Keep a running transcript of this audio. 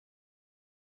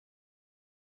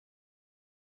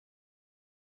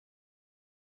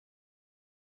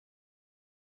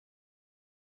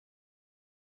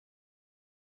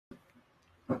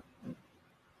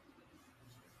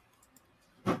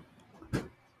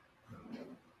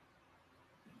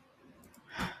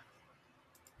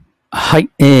はい、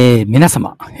皆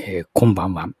様、こんば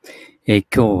んは。今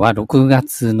日は6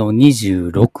月の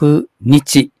26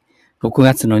日、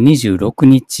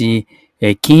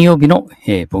金曜日の、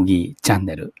ボギーチャン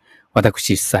ネル。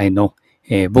私主催の、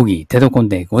ボギーてどこん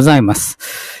でございます。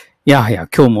いやはや、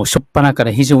今日も初っ端か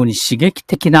ら非常に刺激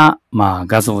的な、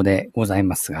画像でござい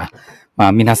ますが、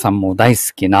皆さんも大好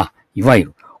きな、いわゆ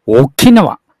る沖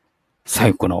縄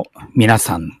最古の皆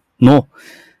さんの、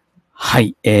は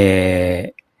い、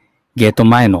ゲート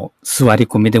前の座り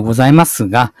込みでございます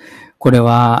が、これ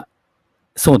は、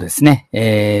そうですね、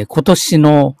今年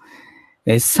の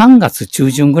3月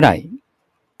中旬ぐらい、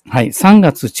はい、3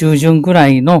月中旬ぐら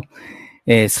いの、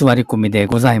座り込みで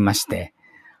ございまして、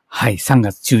はい、3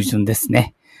月中旬です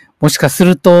ね。もしかす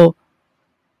ると、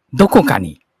どこか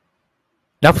に、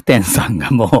ラプテンさん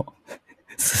がも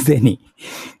う、すでに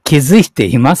気づいて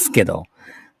いますけど、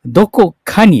どこ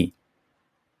かに、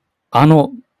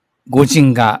御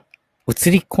人が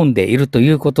映り込んでいると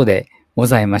いうことでご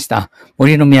ざいました。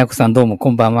森の都さんどうも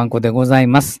こんばんはんこでござい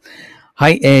ます。は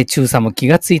い、中佐も気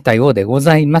がついたようでご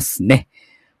ざいますね。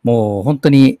もう本当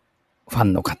にファ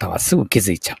ンの方はすぐ気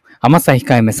づいちゃう。甘さ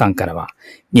控えめさんからは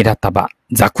ニラ束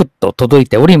ザクッと届い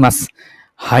ております。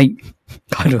はい、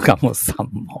カルガモさん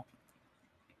も。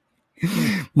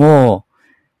も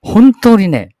う本当に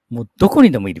ね、もうどこ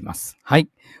にでもいります。はい、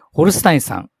ホルスタイン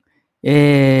さん。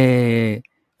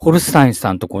ホルスタイン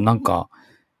さんとこなんか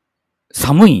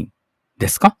寒いんで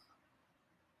すか？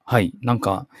はい。なん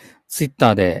かツイッ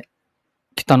ターで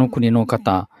北の国の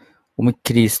方思いっ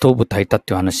きりストーブ焚いたっ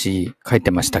ていう話書いて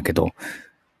ましたけど、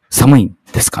寒いん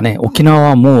ですかね？沖縄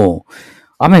はもう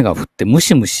雨が降ってム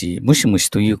シムシ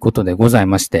ということでござい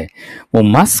まして、もう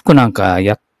マスクなんか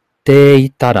やってい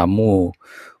たらもう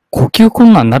呼吸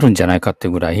困難になるんじゃないかってい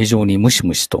うぐらい非常にムシ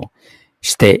ムシと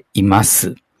していま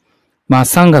す。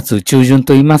3月中旬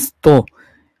と言いますと、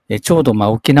ちょうど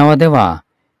沖縄では、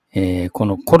こ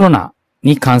のコロナ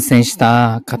に感染し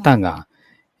た方が、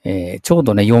ちょう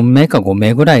どね、4名か5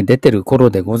名ぐらい出てる頃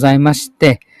でございまし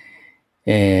て、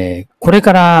これ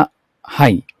から、は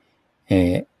い、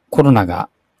コロナが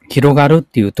広がるっ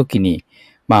ていう時に、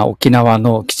沖縄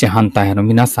の基地反対派の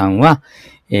皆さんは、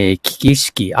危機意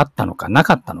識あったのかな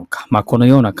かったのか、この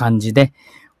ような感じで、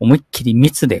思いっきり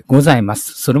密でございま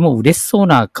す。それも嬉しそう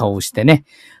な顔をしてね、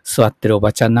座ってるお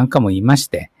ばちゃんなんかもいまし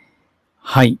て、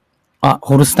はい。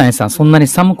ホルスタインさんそんなに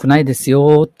寒くないです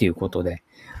よっていうことで、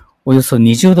およそ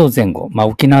20度前後。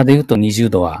沖縄で言うと20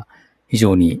度は非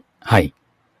常に、はい、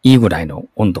いいぐらいの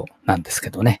温度なんですけ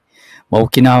どね。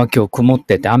沖縄は今日曇っ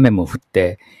てて雨も降っ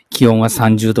て気温は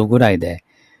30度ぐらいで、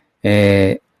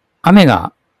雨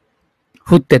が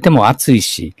降ってても暑い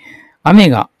し、雨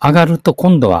が上がると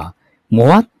今度はも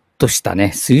わっとした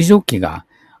ね、水蒸気が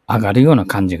上がるような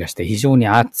感じがして非常に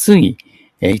暑い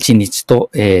一日と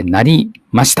なり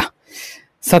ました。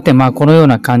さてこのよう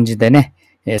な感じでね、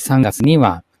3月に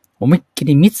は思いっき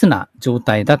り密な状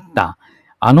態だった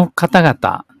あの方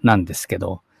々なんですけ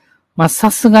ど、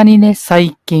さすがにね、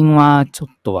最近はちょ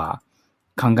っとは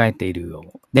考えているよ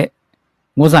うで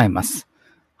ございます。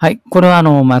はい、これ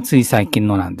はつい最近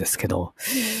のなんですけど、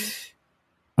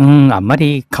あんま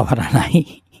り変わらな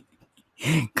い。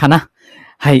かな。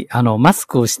はい。マス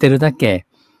クをしてるだけ、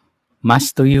マ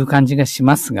シという感じがし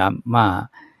ますが、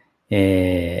し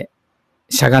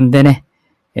ゃがんでね、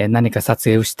何か撮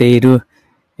影をしている、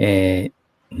ニ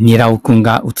ラオくん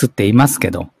が映っていますけ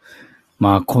ど、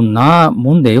こんな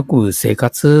もんでよく生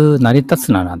活成り立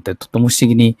つななんてとても不思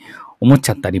議に思っち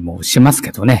ゃったりもします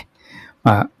けどね。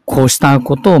こうした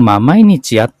ことを毎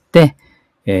日やって、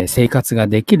生活が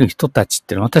できる人たちっ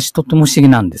ていうのは私とても不思議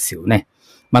なんですよね。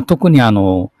特に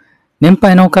年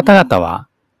配の方々は、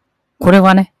これ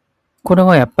は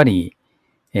やっぱり、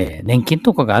年金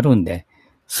とかがあるんで、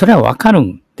それはわかる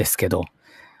んですけど、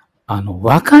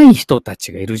若い人た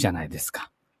ちがいるじゃないです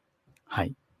か。は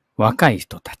い。若い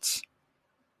人たち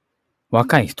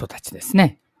です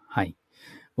ね。はい。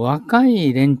若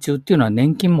い連中っていうのは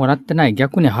年金もらってない、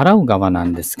逆に払う側な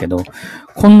んですけど、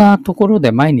こんなところ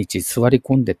で毎日座り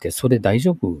込んでて、それ大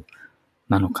丈夫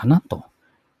なのかなと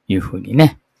いうふうに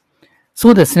ね。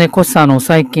そうですね、コシさん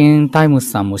最近タイム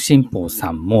スさんも新報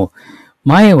さんも、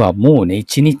前はもうね、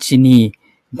1日に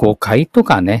5回と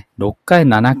かね、6回、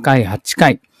7回、8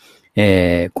回、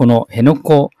この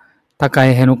高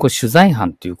い辺野古取材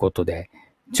班ということで、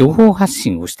情報発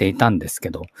信をしていたんですけ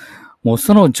ど、もう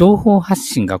その情報発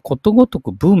信がことごと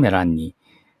くブーメランに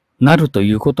なると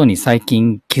いうことに最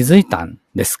近気づいたん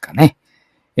ですかね。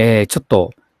ちょっ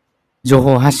と情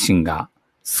報発信が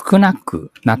少な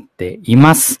くなってい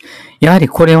ます。やはり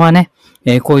これはね、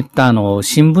こういった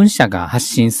新聞社が発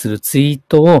信するツイー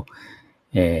トを、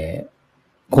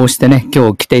こうしてね、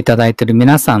今日来ていただいている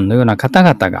皆さんのような方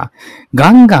々が、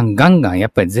ガンガンや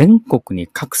っぱり全国に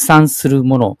拡散する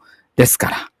ものですか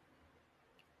ら、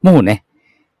もうね、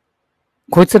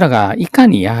こいつらがいか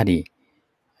にやはり、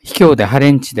卑怯でハレ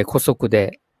ンチで姑息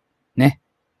で、ね、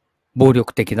暴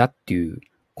力的だっていう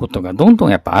ことがどんど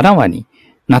んやっぱあらわに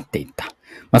なっていっ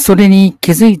た。それに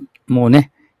気づ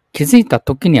いた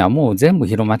時にはもう全部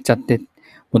広まっちゃって、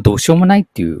もうどうしようもないっ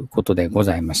ていうことでご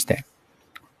ざいまして。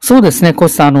そうですね、こう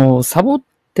したサボっ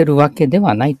てるわけで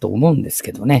はないと思うんです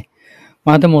けどね。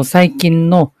でも最近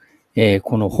の、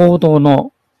この報道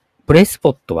のプレイス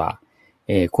ポットは、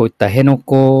こういった辺野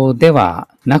古では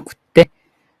なくて、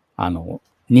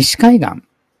西海岸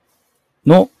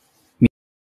の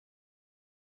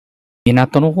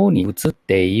港の方に移っ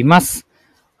ています。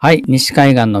はい、西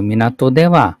海岸の港で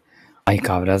は、相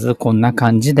変わらずこんな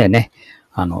感じでね、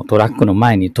トラックの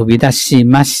前に飛び出し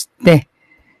まして、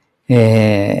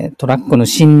トラックの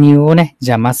進入をね、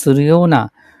邪魔するよう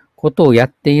なことをや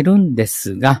っているんで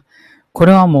すが、こ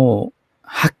れはもう、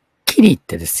はっきり言っ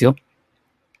てですよ。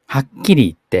はっきり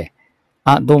言って、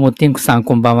どうも、ティンクさん、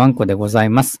こんばんはんこでござい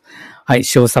ます。はい、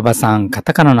塩サバさん、カ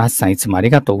タカナのハツさん、いつもあり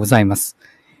がとうございます。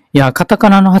いや、カタカ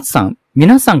ナのハツさん、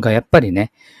皆さんがやっぱり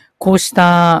ね、こうし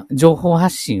た情報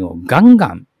発信をガンガ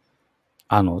ン、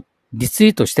リツイ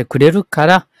ートしてくれるか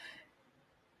ら、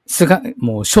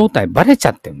もう正体バレちゃ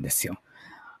ってるんですよ。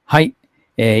はい。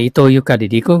伊藤ゆかり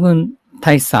陸軍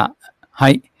大佐。は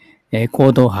い。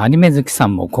行動派アニメ好きさ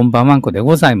んもこんばんはんこで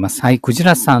ございます。はい。クジ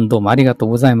ラさんどうもありがとう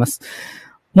ございます。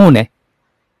もうね、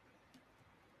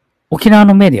沖縄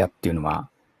のメディアっていうのは、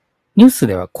ニュース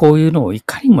ではこういうのをい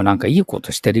かにもなんかいいこ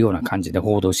としてるような感じで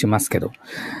報道しますけど、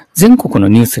全国の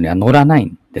ニュースには載らない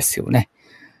んですよね。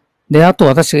で、あと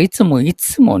私がいつも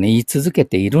ね、言い続け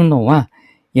ているのは、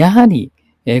やはり、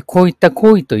こういった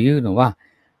行為というのは、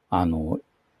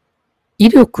威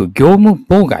力業務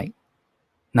妨害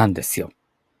なんですよ。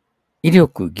威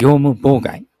力業務妨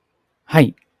害。は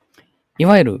い。い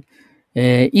わゆ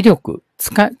る、威力、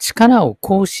力を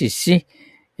行使し、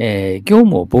業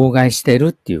務を妨害している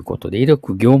っていうことで、威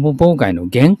力業務妨害の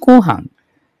現行犯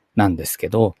なんですけ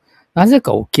ど、なぜ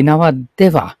か沖縄で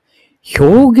は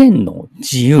表現の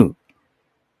自由。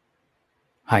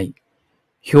はい。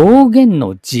表現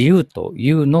の自由と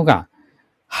いうのが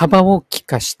幅を利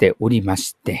かしておりま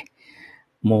して、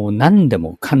もう何で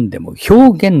もかんでも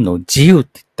表現の自由って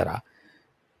言ったら、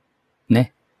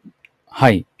ね。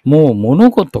はい。もう物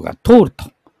事が通る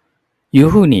という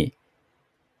ふうに、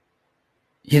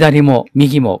左も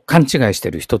右も勘違いして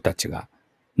いる人たちが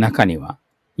中には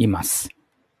います。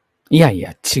いやい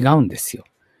や違うんですよ。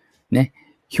ね。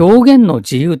表現の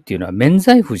自由っていうのは免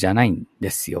罪符じゃないん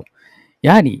ですよ。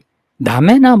やはりダ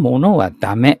メなものは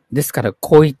ダメ。ですから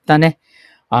こういったね、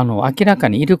明らか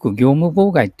に威力業務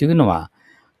妨害っていうのは、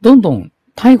どんどん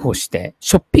逮捕して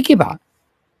しょっぴけば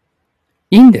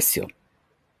いいんですよ。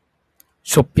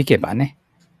しょっぴけばね。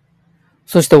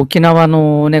そして沖縄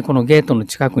のね、このゲートの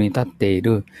近くに立ってい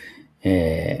る、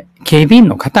警備員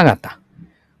の方々。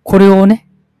これをね、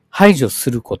排除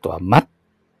することは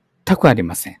全くあり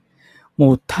ません。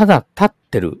もうただ立っ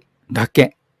てるだ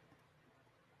け。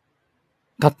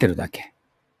立ってるだけ。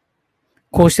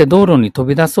こうして道路に飛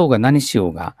び出そうが何しよ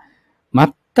うが、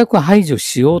全く排除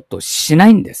しようとしな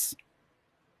いんです。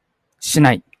し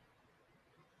ない。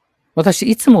私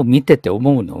いつも見てて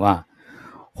思うのは、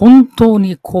本当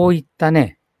にこういった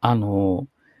ね、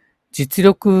実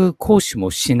力行使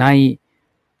もしない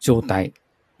状態。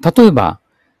例えば、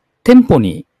店舗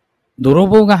に泥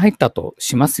棒が入ったと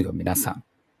しますよ、皆さん。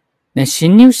ね、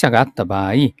侵入者があった場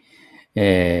合、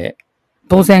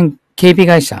当然、警備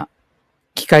会社、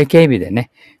機械警備で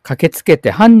ね、駆けつけて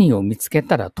犯人を見つけ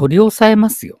たら取り押さえま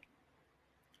すよ。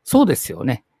そうですよ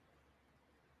ね。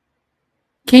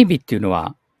警備っていうの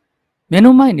は、目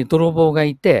の前に泥棒が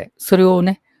いて、それを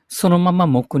ね、そのまま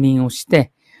黙認をし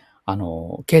て、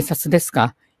警察です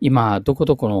か？今、どこ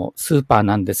どこのスーパー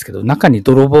なんですけど、中に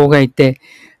泥棒がいて、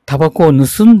タバコを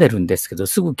盗んでるんですけど、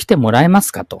すぐ来てもらえま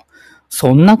すかと。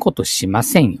そんなことしま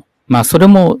せんよ。それ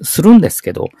もするんです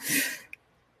けど、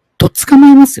とっ捕ま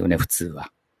えますよね、普通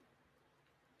は。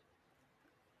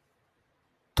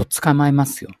とっ捕まえま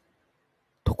すよ。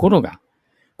ところが、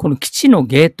この基地の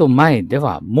ゲート前で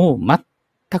はもう全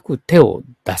く手を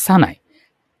出さない。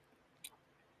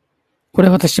これ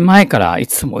私前からい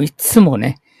つも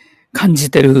ね、感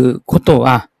じてること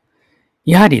は、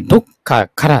やはりどっか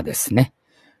からですね、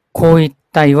こういっ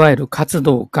たいわゆる活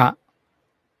動家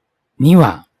に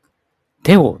は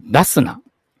手を出すな、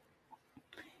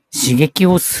刺激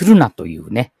をするなとい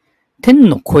うね、天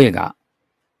の声が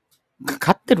か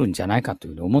かってるんじゃないかと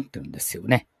いうふうに思ってるんですよ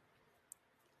ね。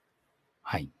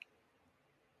はい。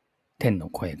天の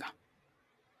声が。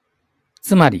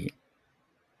つまり、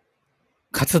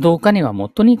活動家にはもう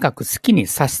とにかく好きに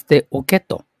させておけ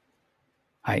と。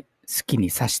はい。好きに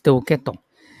させておけと。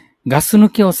ガス抜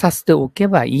きをさせておけ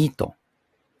ばいいと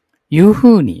いう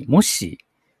ふうに、もし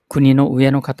国の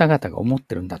上の方々が思っ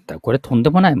てるんだったら、これとんで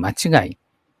もない間違い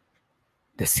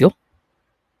ですよ。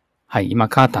はい。今、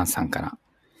カータンさんから、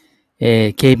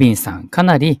警備員さんか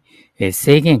なり、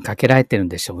制限かけられてるん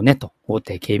でしょうねと。大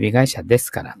手警備会社で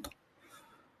すからと。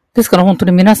ですから本当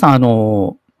に皆さん、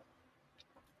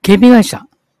警備会社、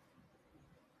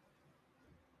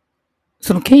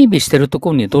その警備してると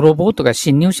ころに泥棒とか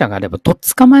侵入者があれば、とっ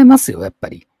捕まえますよ、やっぱ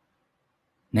り。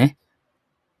ね。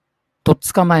とっ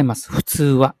捕まえます、普通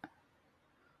は。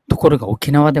ところが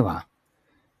沖縄では、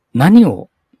何を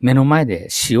目の前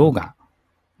でしようが、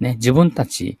ね、自分た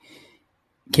ち、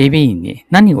警備員に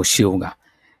何をしようが、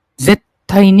絶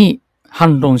対に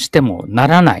反論してもな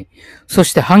らない。そ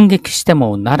して反撃して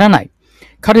もならない。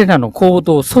彼らの行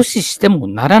動を阻止しても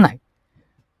ならない。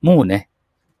もうね、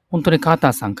本当にカータ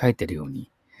ーさん書いてるように、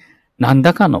何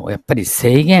らかのやっぱり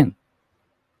制限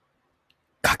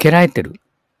かけられてる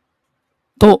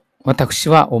と私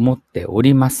は思ってお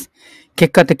ります。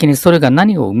結果的にそれが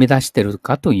何を生み出している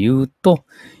かというと、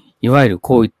いわゆる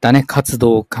こういったね、活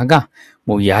動家が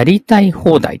もうやりたい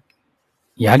放題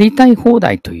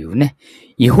というね、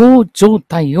違法状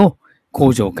態を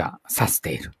向上化させ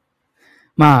ている。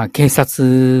まあ、警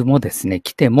察もですね、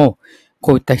来ても、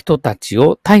こういった人たち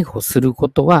を逮捕するこ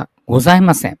とはござい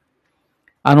ません。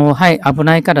はい、危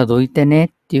ないからどいてねっ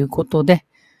ていうことで、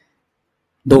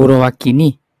道路脇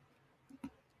に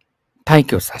退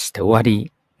去させて終わ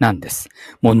りなんです。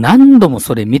もう何度も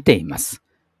それ見ています。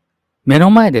目の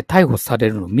前で逮捕され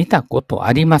るの見たこと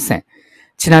ありません。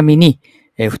ちなみに、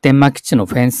普天間基地の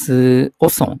フェンス汚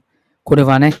損、これ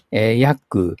はね、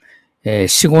約、4、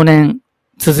5年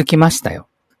続きましたよ。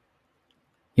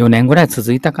4年ぐらい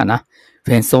続いたかな。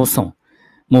フェンス汚損。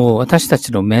もう私た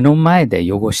ちの目の前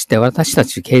で汚して、私た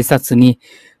ち警察に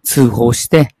通報し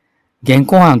て、現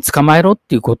行犯捕まえろっ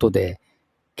ていうことで、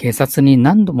警察に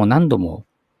何度も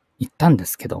言ったんで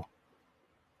すけど、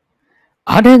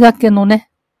あれだけ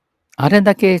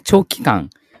長期間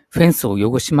フェンスを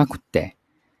汚しまくって、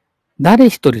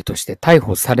誰一人として逮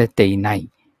捕されていな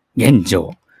い現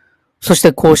状。そし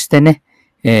てこうしてね、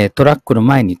トラックの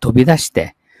前に飛び出し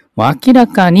て、もう明ら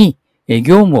かに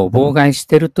業務を妨害し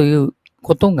ているという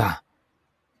ことが、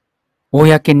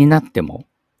公になっても、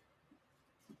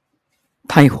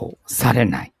逮捕され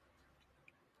ない。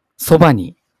そば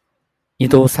に移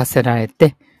動させられ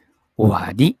て終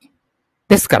わり。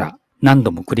ですから、何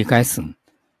度も繰り返すん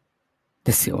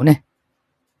ですよね。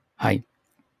はい。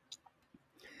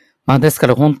まあですか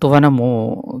ら本当はね、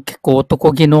もう結構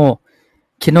男気の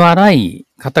気の荒い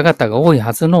方々が多い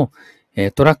はずの、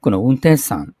トラックの運転手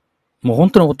さん。もう本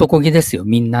当に男気ですよ、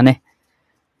みんなね。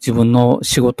自分の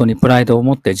仕事にプライドを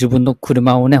持って自分の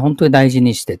車をね、本当に大事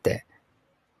にしてて。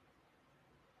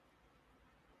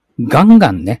ガンガ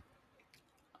ンね、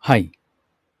はい。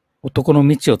男の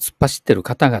道を突っ走ってる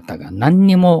方々が何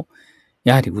にも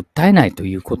やはり訴えないと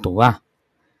いうことは、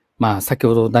まあ先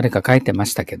ほど誰か書いてま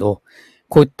したけど、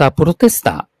こういったプロテス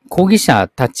ター、抗議者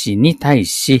たちに対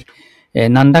し、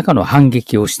何らかの反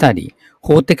撃をしたり、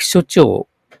法的処置を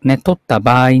ね、取った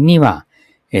場合には、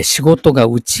仕事が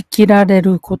打ち切られ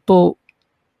ること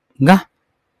が、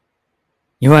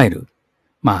いわゆる、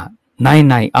まあ、内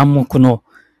々暗黙の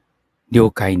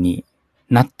了解に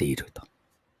なっていると。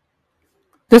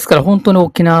ですから本当に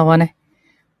沖縄はね、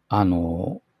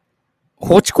法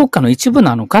治国家の一部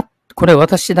なのか、これは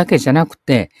私だけじゃなく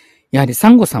て、やはりサ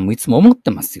ンゴさんもいつも思っ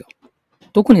てますよ。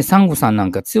特にサンゴさんな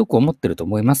んか強く思ってると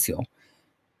思いますよ。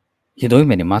ひどい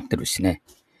目に待ってるしね。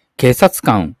警察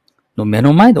官の目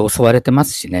の前で襲われてま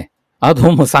すしね。あ、ど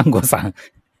うもサンゴさん。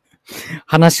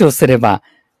話をすれば、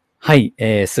はい、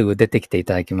すぐ出てきてい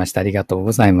ただきましてありがとう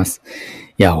ございます。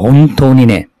いや、本当に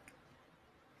ね、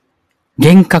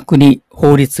厳格に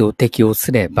法律を適用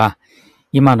すれば、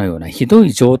今のようなひど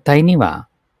い状態には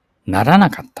ならな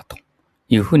かったと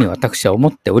いうふうに私は思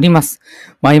っております。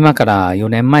まあ今から4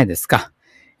年前ですか、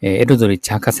エルドリッ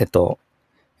チ博士と、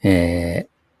東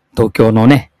京の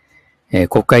ね、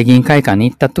国会議員会館に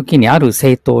行った時にある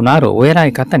政党のあるお偉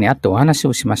い方に会ってお話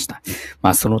をしました。ま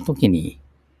あその時に、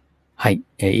はい、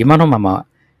今のまま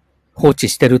放置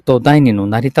してると第二の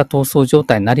成田闘争状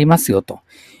態になりますよと。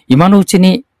今のうち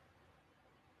に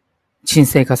沈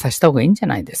静化させた方がいいんじゃ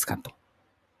ないですかと。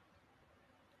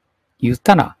言っ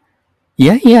たら、い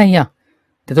や、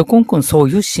テドコン君そう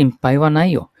いう心配はな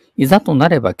いよ。いざとな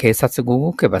れば警察が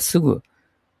動けばすぐ、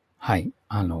はい、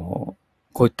こ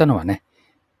ういったのはね、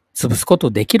潰すこ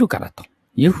とできるからと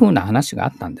いうふうな話があ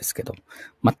ったんですけど、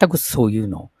全くそういう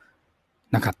の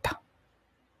なかった。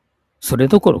それ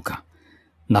どころか、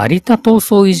成田闘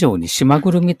争以上に島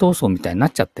ぐるみ闘争みたいにな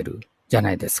っちゃってるじゃ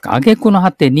ないですか。挙句の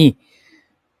果てに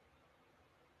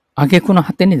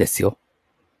ですよ。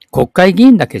国会議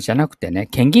員だけじゃなくてね、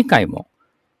県議会も、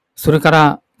それか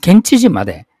ら県知事ま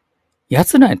で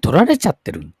奴らに取られちゃっ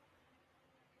てるん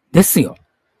ですよ。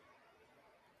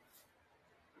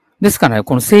ですからね、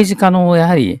この政治家のや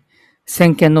はり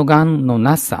先見の眼の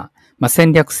なさ、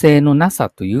戦略性のなさ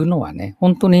というのはね、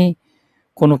本当に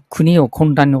この国を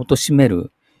混乱に貶め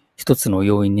る一つの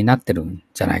要因になってるん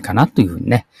じゃないかなというふうに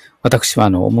ね、私は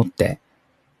思って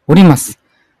おります。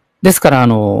ですから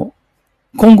今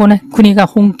後ね、国が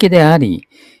本気であり、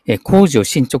工事を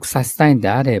進捗させたいんで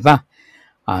あれば、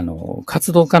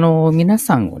活動家の皆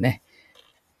さんをね、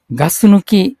ガス抜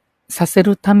きさせ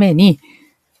るために、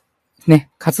ね、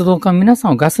活動家の皆さ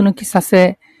んをガス抜きさ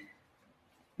せ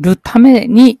るため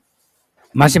に、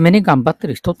真面目に頑張って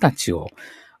る人たちを、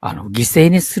犠牲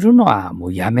にするのはも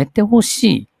うやめてほし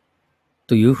い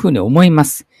というふうに思いま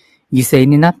す。犠牲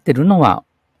になってるのは、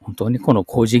本当にこの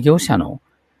工事業者の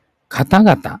方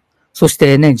々、そし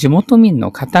てね、地元民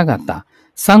の方々、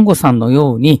サンゴさんの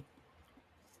ように、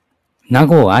名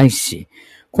護を愛し、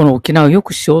この沖縄を良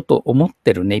くしようと思っ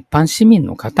てるね、一般市民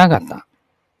の方々、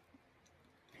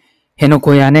辺野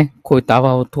古やね、こういった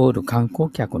泡を通る観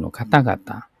光客の方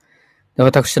々、で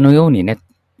私のようにね、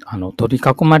取り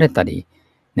囲まれたり、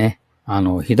ね、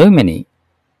ひどい目に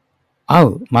遭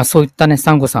う、そういったね、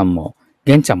サンゴさんも、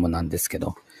玄ちゃんもなんですけ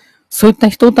ど、そういった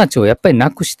人たちをやっぱりな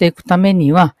くしていくため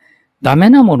には、ダ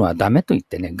メなものはダメと言っ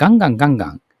てね、ガンガ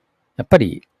ン、やっぱ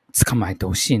り捕まえて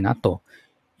ほしいなと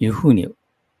いうふうに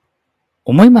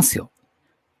思いますよ。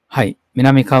はい。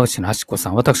南川内のあしこ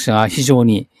さん、私は非常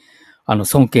に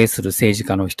尊敬する政治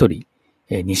家の一人、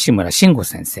西村慎吾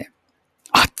先生。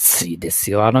熱いです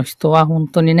よ。あの人は本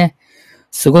当にね、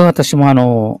すごい私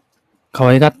も可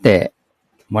愛がって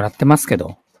もらってますけ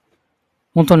ど、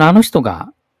本当にあの人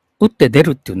が打って出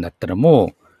るっていうんだったらも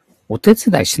うお手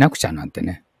伝いしなくちゃなんて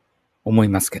ね、思い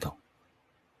ますけど。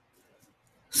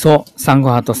そう、サンゴ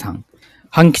ハートさん。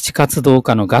反基地活動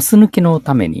家のガス抜きの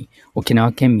ために沖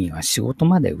縄県民は仕事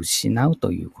まで失う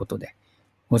ということで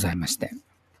ございまして。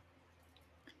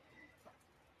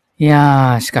い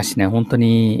やー、しかしね、本当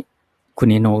に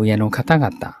国の上の方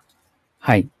々、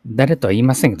はい、誰とは言い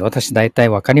ませんけど、私大体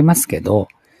わかりますけど、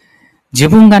自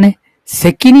分がね、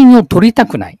責任を取りた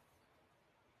くない。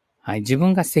はい、自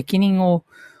分が責任を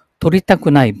取りた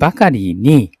くないばかり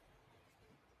に、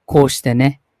こうして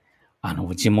ね、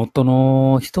地元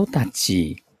の人た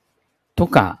ちと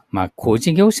か、工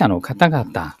事業者の方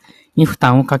々に負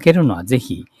担をかけるのはぜ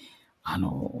ひ、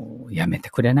やめて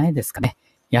くれないですかね。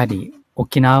やはり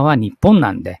沖縄は日本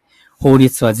なんで、法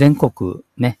律は全国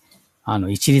ね、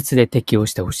一律で適用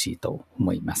してほしいと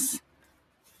思います。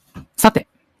さて、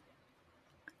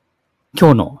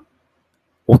今日の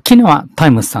沖縄タ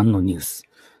イムズさんのニュース、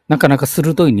なかなか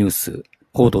鋭いニュース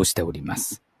報道しておりま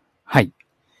す。はい。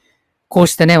こう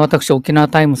してね、私沖縄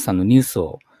タイムズさんのニュース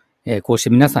を、こうして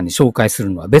皆さんに紹介する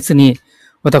のは別に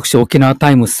私沖縄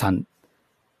タイムズさん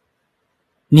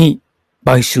に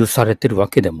買収されてるわ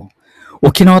けでも、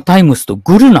沖縄タイムズと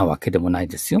グルなわけでもない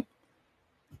ですよ。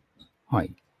は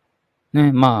い。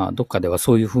ね、どっかでは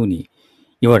そういうふうに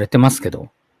言われてますけど、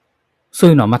そう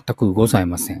いうのは全くござい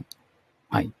ません。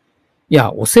はい。い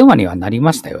や、お世話にはなり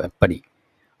ましたよ、やっぱり。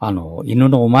犬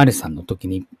のおまわりさんの時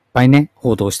にいっぱいね、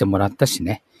報道してもらったし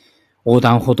ね。横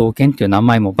断歩道犬っていう名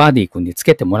前もバーディー君につ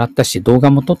けてもらったし、動画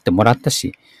も撮ってもらった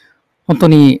し、本当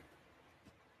に、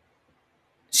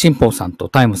新報さんと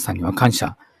タイムズさんには感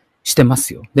謝してま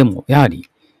すよ。でも、やはり、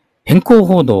変更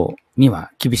報道に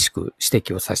は厳しく指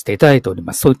摘をさせていただいており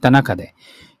ます。そういった中で、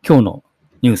今日の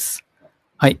ニュース。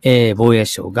はい、防衛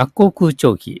省、学校空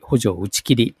調機補助打ち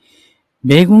切り。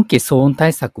米軍機騒音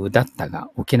対策だった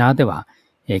が、沖縄では、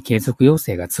継続要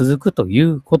請が続くとい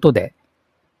うことで、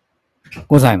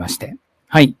ございまして。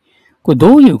はい。これ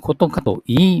どういうことかと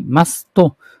言います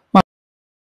と、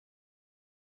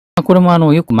これ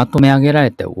もよくまとめ上げら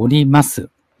れております。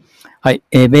はい。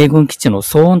米軍基地の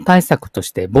騒音対策と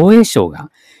して防衛省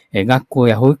が、学校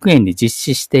や保育園に実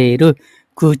施している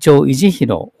空調維持費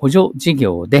の補助事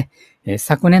業で、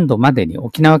昨年度までに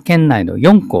沖縄県内の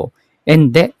4校、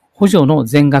園で補助の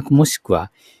全額もしくは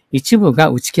一部が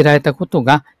打ち切られたこと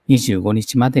が25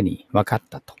日までに分かっ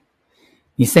たと。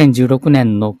2016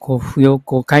年の交付要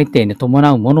項改定に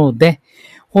伴うもので、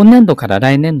本年度から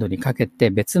来年度にかけて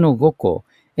別の5校、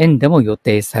園でも予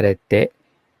定されて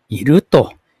いる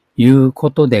というこ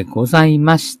とでござい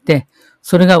まして、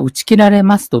それが打ち切られ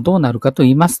ますとどうなるかと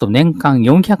言いますと、年間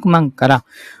400万から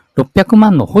600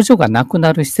万の補助がなく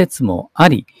なる施設もあ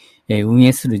り、運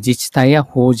営する自治体や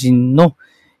法人の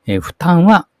負担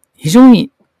は非常に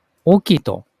大きい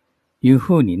という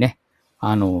ふうにね、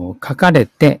書かれ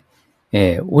て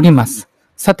おります。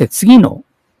さて次の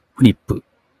フリップ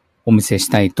お見せし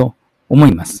たいと思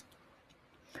います。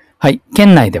はい、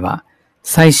県内では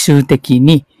最終的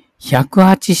に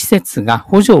108施設が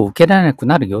補助を受けられなく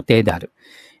なる予定である。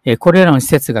これらの施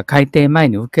設が改定前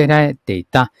に受けられてい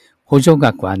た補助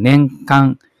額は年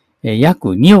間約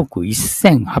2億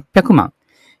1800万。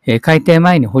改定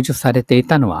前に補助されてい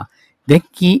たのは電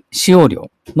気使用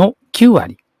量の9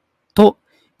割と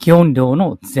基本料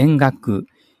の全額。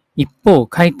一方、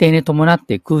改定に伴っ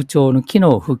て空調の機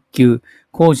能復旧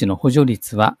工事の補助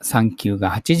率は3級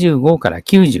が85から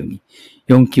90に、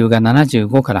4級が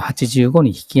75から85に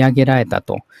引き上げられた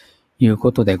という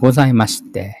ことでございまし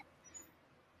て、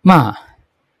まあ、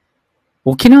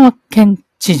沖縄県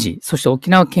知事、そして沖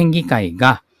縄県議会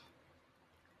が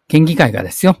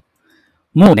ですよ、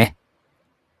もうね、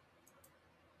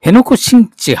辺野古新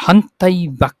基地反対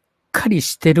ばっかり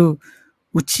してる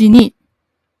うちに、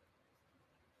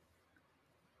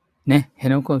ね、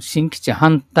辺野古新基地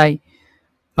反対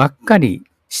ばっかり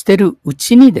してるう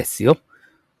ちにですよ、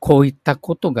こういった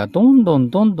ことがどんど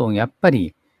んやっぱ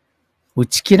り打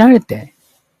ち切られて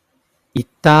いっ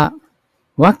た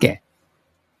わけ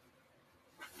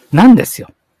なんですよ。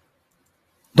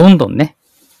どんどんね。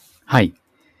はい。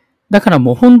だから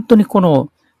もう本当にこ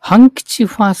の反基地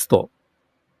ファースト。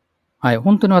はい。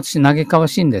本当に私嘆かわ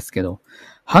しいんですけど、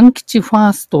反基地ファ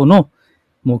ーストの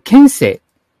もう県政。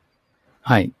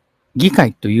はい。議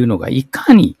会というのがい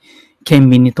かに県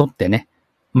民にとってね、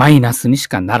マイナスにし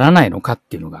かならないのかっ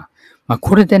ていうのが、まあ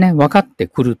これでね、分かって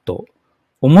くると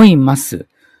思います。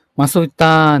まあそういっ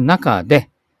た中で、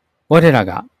我ら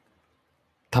が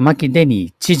玉城デニ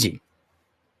ー知事、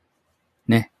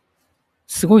ね、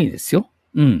すごいですよ。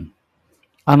うん。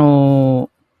こ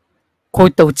う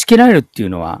いった打ち切られるっていう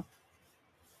のは、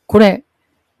これ、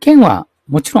県は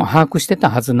もちろん把握してた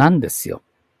はずなんですよ。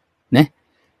ね。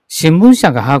新聞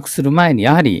社が把握する前に、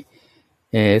やはり、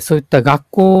そういった学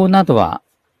校などは、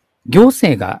行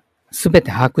政が全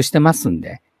て把握してますん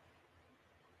で、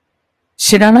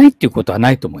知らないっていうことはな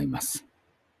いと思います。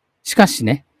しかし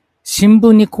ね、新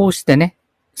聞にこうしてね、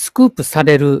スクープさ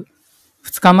れる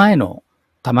2日前の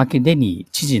玉城デニ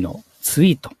ー知事のツ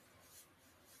イート。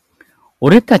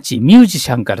俺たちミュージ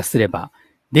シャンからすれば、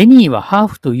デニーはハー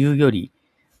フというより、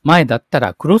前だった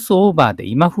らクロスオーバーで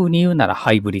今風に言うなら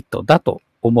ハイブリッドだと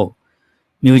思う。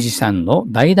ミュージシャンの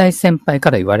大々先輩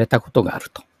から言われたことがある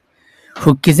と。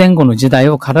復帰前後の時代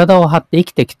を体を張って生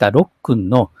きてきたロ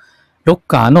ッ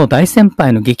カーの大先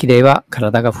輩の激励は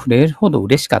体が震えるほど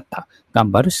嬉しかった。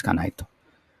頑張るしかないと。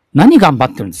何頑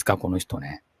張ってるんですか、この人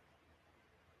ね。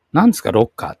何ですか、ロッ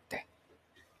カーって。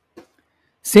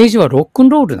政治はロックン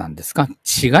ロールなんですか？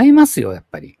違いますよ、やっ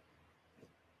ぱり。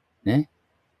ね。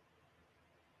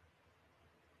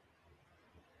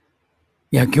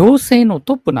いや、行政の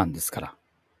トップなんですから。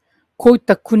こういっ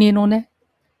た国のね、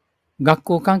学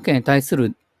校関係に対す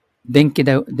る電気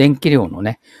料の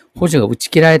ね、補助が打ち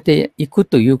切られていく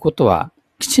ということは、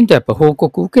きちんとやっぱ報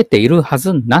告を受けているは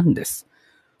ずなんです。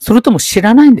それとも知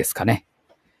らないんですかね。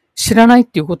知らないっ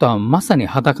ていうことはまさに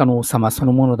裸の王様そ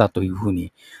のものだというふう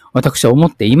に私は思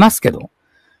っていますけど、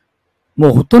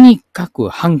もうとにかく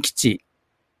反基地、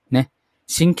ね、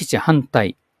新基地反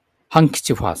対、反基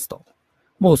地ファースト。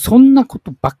もうそんなこ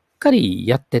とばっかり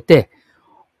やってて、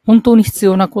本当に必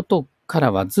要なことか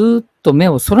らはずっと目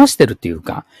をそらしてるっていう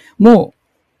か、もう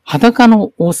裸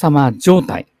の王様状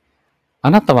態。あ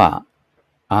なたは、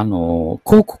広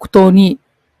告塔に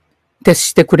徹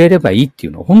してくれればいいってい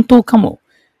うのは本当かも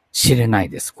しれない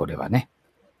です、これはね。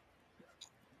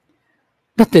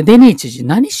だってデニー知事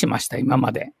何しました今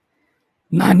まで。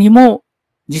何も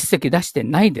実績出して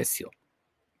ないですよ。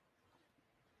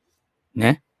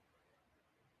ね。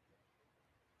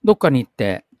どっかに行っ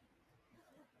て、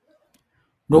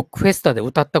ロックフェスタで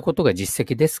歌ったことが実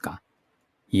績ですか？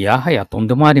いやはやとん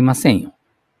でもありませんよ。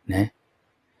ね。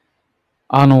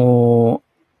普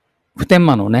天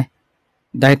間のね、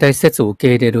代替施設を受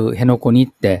け入れる辺野古に行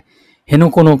って、辺野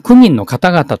古の区民の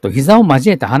方々と膝を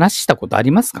交えて話したことあ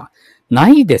りますか？な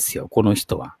いですよ、この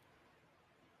人は。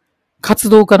活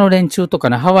動家の連中とか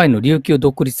ね、ハワイの琉球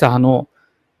独立派の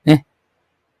ね、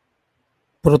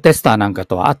プロテスターなんか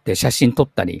と会って写真撮っ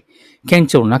たり、県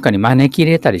庁の中に招き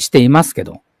入れたりしていますけ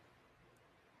ど、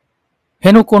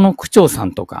辺野古の区長さ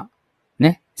んとか、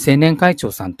ね、青年会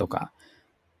長さんとか、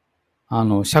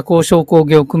社交商工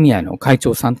業組合の会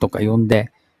長さんとか呼ん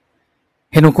で、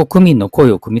辺野古区民の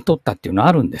声を汲み取ったっていうのは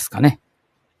あるんですかね。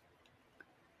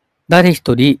誰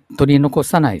一人取り残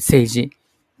さない政治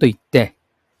と言って、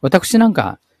私なん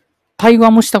か対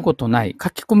話もしたことない、書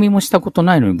き込みもしたこと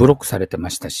ないのにブロックされてま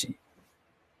したし、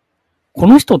こ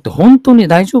の人って本当に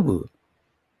大丈夫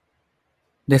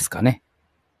ですかね。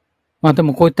まあで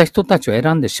もこういった人たちを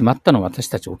選んでしまったのは私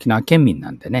たち沖縄県民な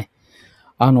んでね。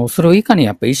それをいかに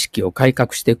やっぱり意識を改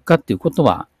革していくかっていうこと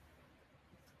は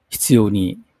必要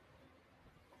に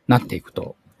なっていく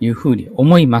というふうに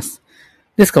思います。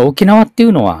ですから沖縄ってい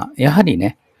うのはやはり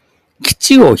ね、基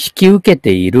地を引き受け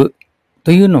ている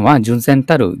というのは純然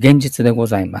たる現実でご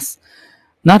ざいます。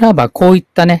ならばこういっ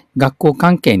たね、学校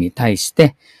関係に対し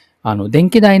て、電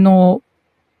気代の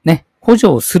ね、補助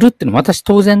をするっていうのは私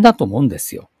当然だと思うんで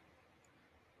すよ。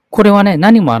これはね、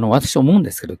何も私思うん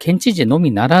ですけど、県知事の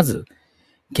みならず、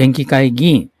県議会議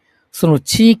員、その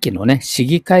地域のね、市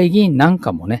議会議員なん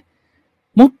かもね、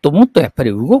もっともっとやっぱ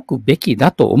り動くべき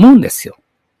だと思うんですよ。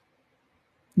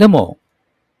でも、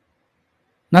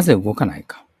なぜ動かない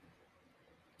か。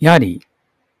やはり、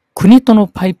国との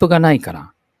パイプがないか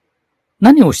ら、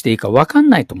何をしていいか分かん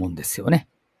ないと思うんですよね。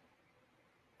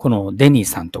このデニー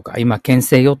さんとか、今、県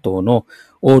政与党の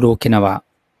オール沖縄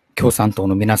共産党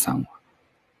の皆さんは、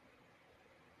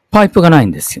パイプがない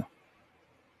んですよ。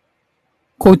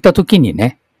こういった時に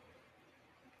ね、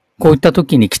こういった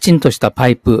時にきちんとしたパ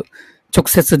イプ、直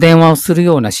接電話をする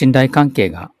ような信頼関係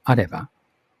があれば、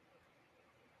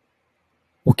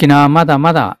沖縄はまだ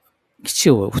まだ基地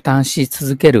を負担し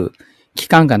続ける期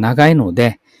間が長いの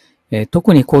で、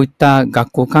特にこういった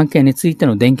学校関係について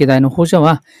の電気代の補助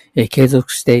は、継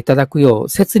続していただくよう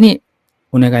切に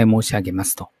お願い申し上げま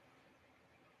すと。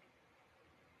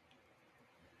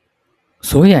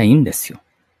そういやいいんですよ。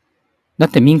だっ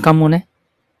て民間もね、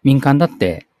民間だっ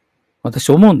て私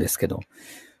思うんですけど、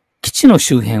基地の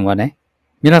周辺はね、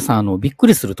皆さんびっく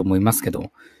りすると思いますけ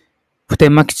ど、普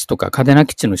天間基地とか嘉手納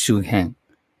基地の周辺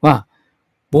は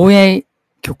防衛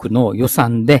局の予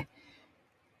算で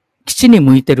基地に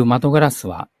向いてる窓ガラス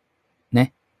は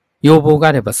ね、要望が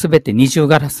あればすべて二重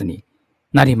ガラスに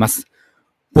なります。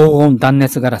防音断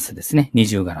熱ガラスですね、二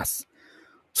重ガラス。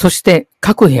そして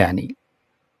各部屋に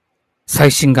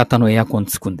最新型のエアコン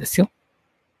つくんですよ。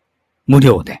無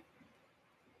料で。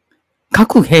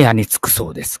各部屋につくそ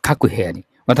うです。各部屋に。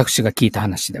私が聞いた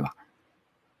話では。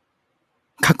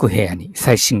各部屋に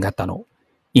最新型の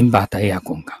インバータエア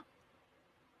コンが。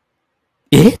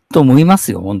と思いま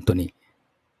すよ、本当に。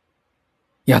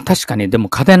いや、確かに、でも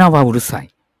嘉手納はうるさい。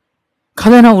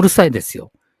嘉手納うるさいです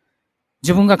よ。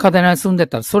自分が嘉手納に住んで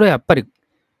たら、それはやっぱり、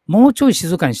もうちょい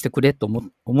静かにしてくれと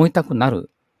思いたくなる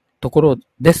ところ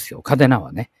ですよ、嘉手納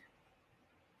はね。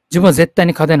自分は絶対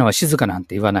に嘉手納は静かなん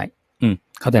て言わない。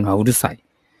嘉手納はうるさい。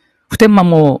普天間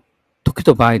も時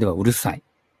と場合ではうるさい。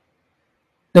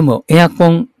でもエアコ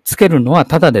ンつけるのは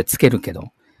タダでつけるけ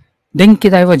ど、電気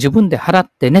代は自分で払っ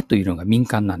てねというのが民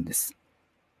間なんです。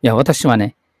いや、私は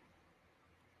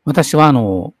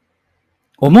思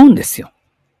うんですよ。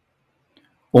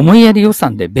思いやり予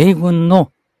算で米軍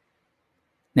の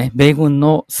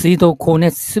水道光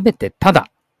熱すべてタダ。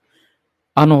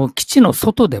基地の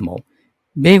外でも、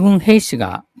米軍兵士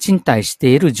が賃貸して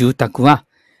いる住宅は、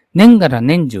年がら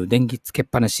年中電気つけっ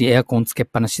ぱなし、エアコンつけっ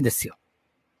ぱなしですよ。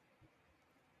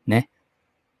ね。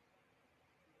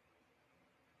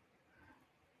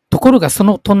ところがそ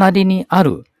の隣にあ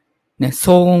る、ね、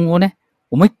騒音をね、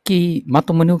思いっきりま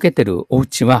ともに受けてるお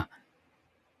家は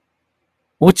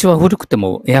古くて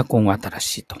もエアコンは新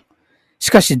しいと。し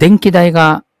かし電気代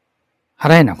が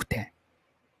払えなくて、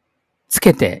つ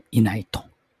けていないと。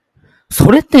そ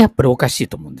れってやっぱりおかしい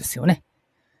と思うんですよね。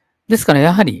ですから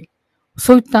やはり、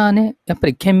そういったね、やっぱ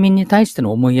り県民に対して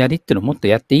の思いやりっていうのをもっと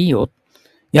やっていいよ。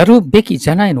やるべき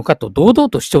じゃないのかと堂々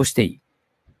と主張していい。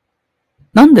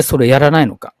なんでそれやらない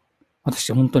のか。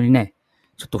私本当にね、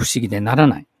ちょっと不思議でなら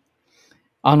ない。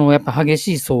やっぱ激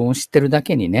しい騒音を知ってるだ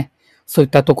けにね、そういっ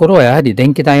たところはやはり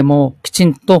電気代もきち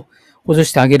んと補助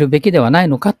してあげるべきではない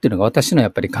のかっていうのが私のや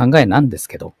っぱり考えなんです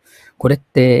けど、これっ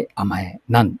て甘え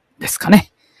なんですか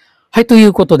ね。はい、とい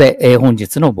うことで、本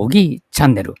日のボギーチャ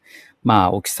ンネル。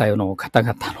沖さよの方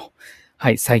々の、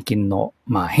はい、最近の、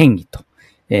変異と、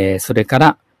それか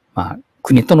ら、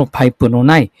国とのパイプの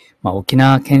ない、沖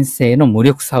縄県政の無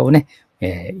力さをね、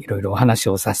いろいろお話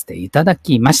をさせていただ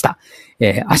きました。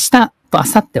明日と明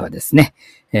後日はですね、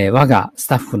我がス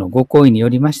タッフのご好意によ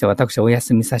りまして、私はお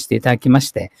休みさせていただきま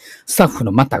して、スタッフ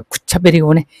のまたくっちゃべり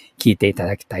をね、聞いていた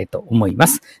だきたいと思いま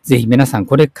す。ぜひ皆さん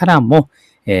これからも、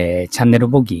チャンネル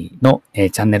ボギーの、チ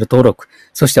ャンネル登録、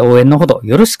そして応援のほど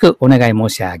よろしくお願い申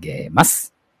し上げます。